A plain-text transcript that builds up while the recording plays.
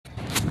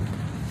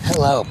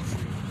Hello,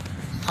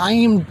 I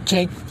am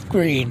Jake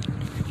Reed,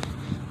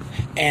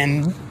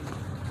 and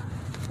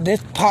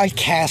this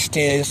podcast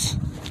is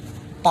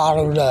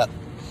Bottled Up.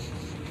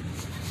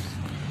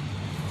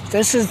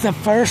 This is the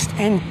first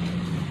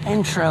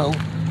intro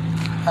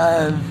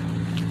of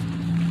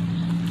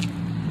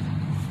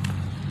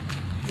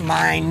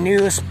my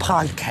newest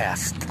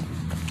podcast.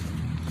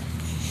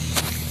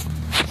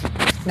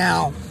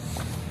 Now,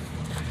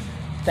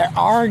 there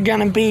are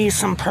going to be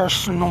some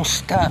personal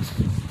stuff.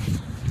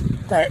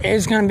 There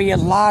is going to be a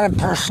lot of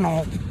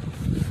personal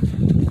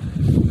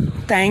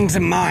things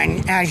of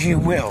mine, as you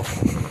will.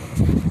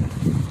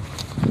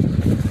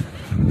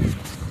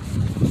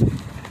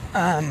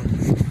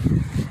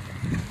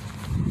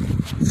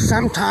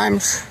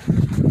 Sometimes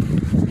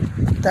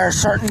there are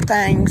certain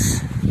things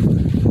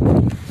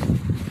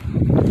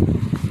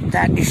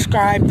that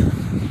describe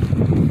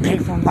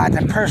people by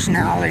their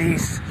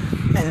personalities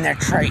and their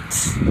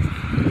traits.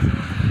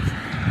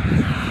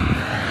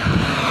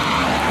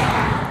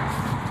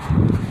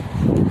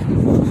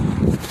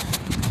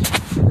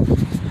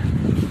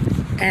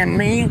 And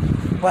me,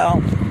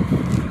 well,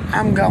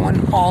 I'm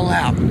going all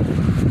out.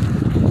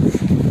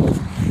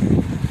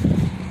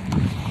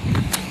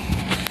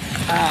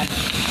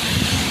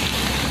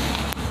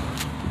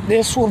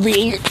 This will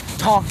be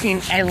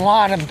talking a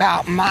lot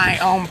about my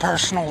own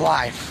personal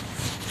life.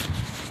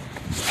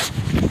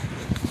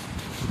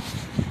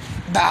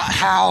 About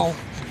how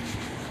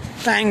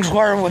things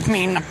were with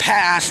me in the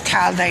past,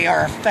 how they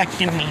are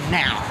affecting me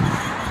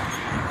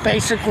now.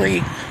 Basically,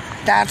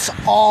 that's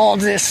all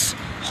this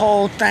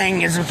whole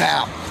thing is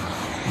about.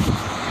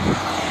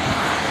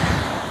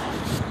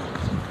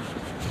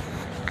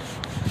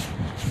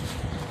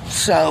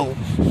 So,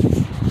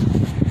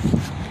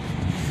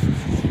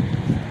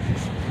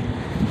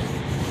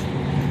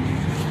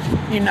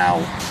 you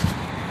know,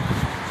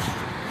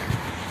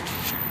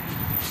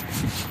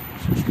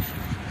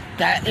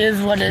 that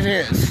is what it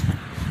is.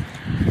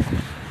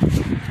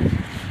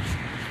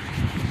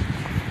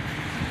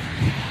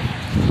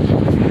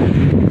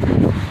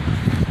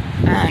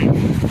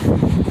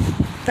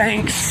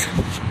 Thanks.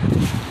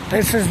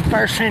 This is the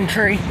first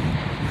entry,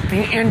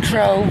 the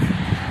intro.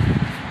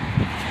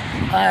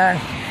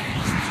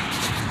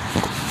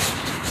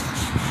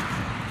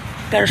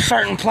 There's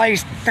certain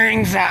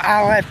things that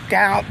I left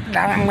out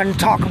that I'm going to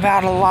talk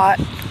about a lot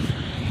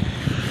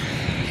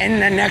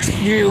in the next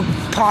few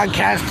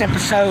podcast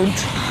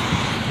episodes.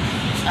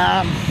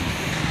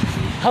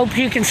 Hope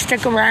you can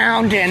stick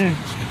around and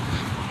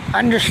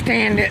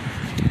understand it.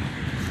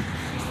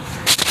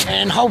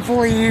 And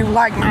hopefully you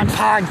like my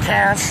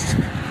podcast.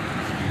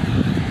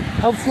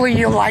 Hopefully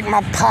you like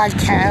my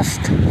podcast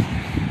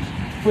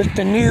with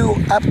the new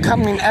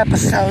upcoming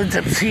episodes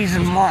of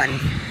Season 1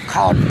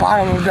 called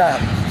Bottled Up.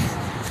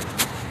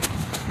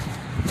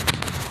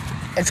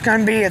 It's going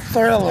to be a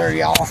thriller,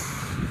 y'all.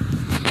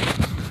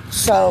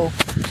 So,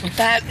 with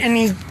that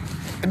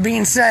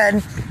being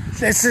said,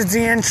 this is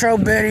the intro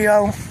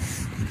video,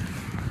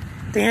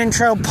 the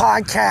intro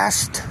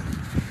podcast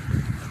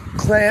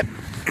clip.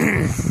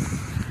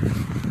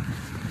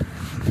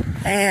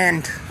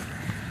 And,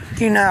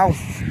 you know,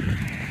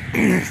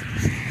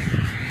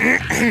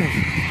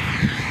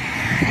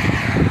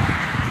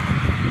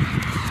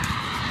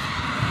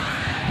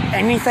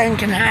 anything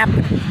can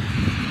happen.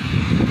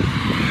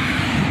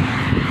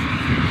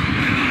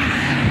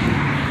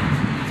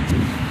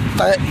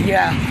 But,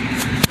 yeah,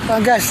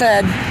 like I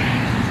said,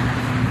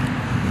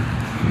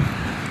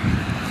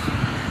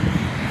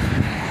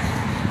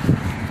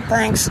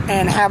 thanks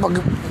and have a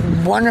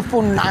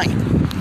wonderful night.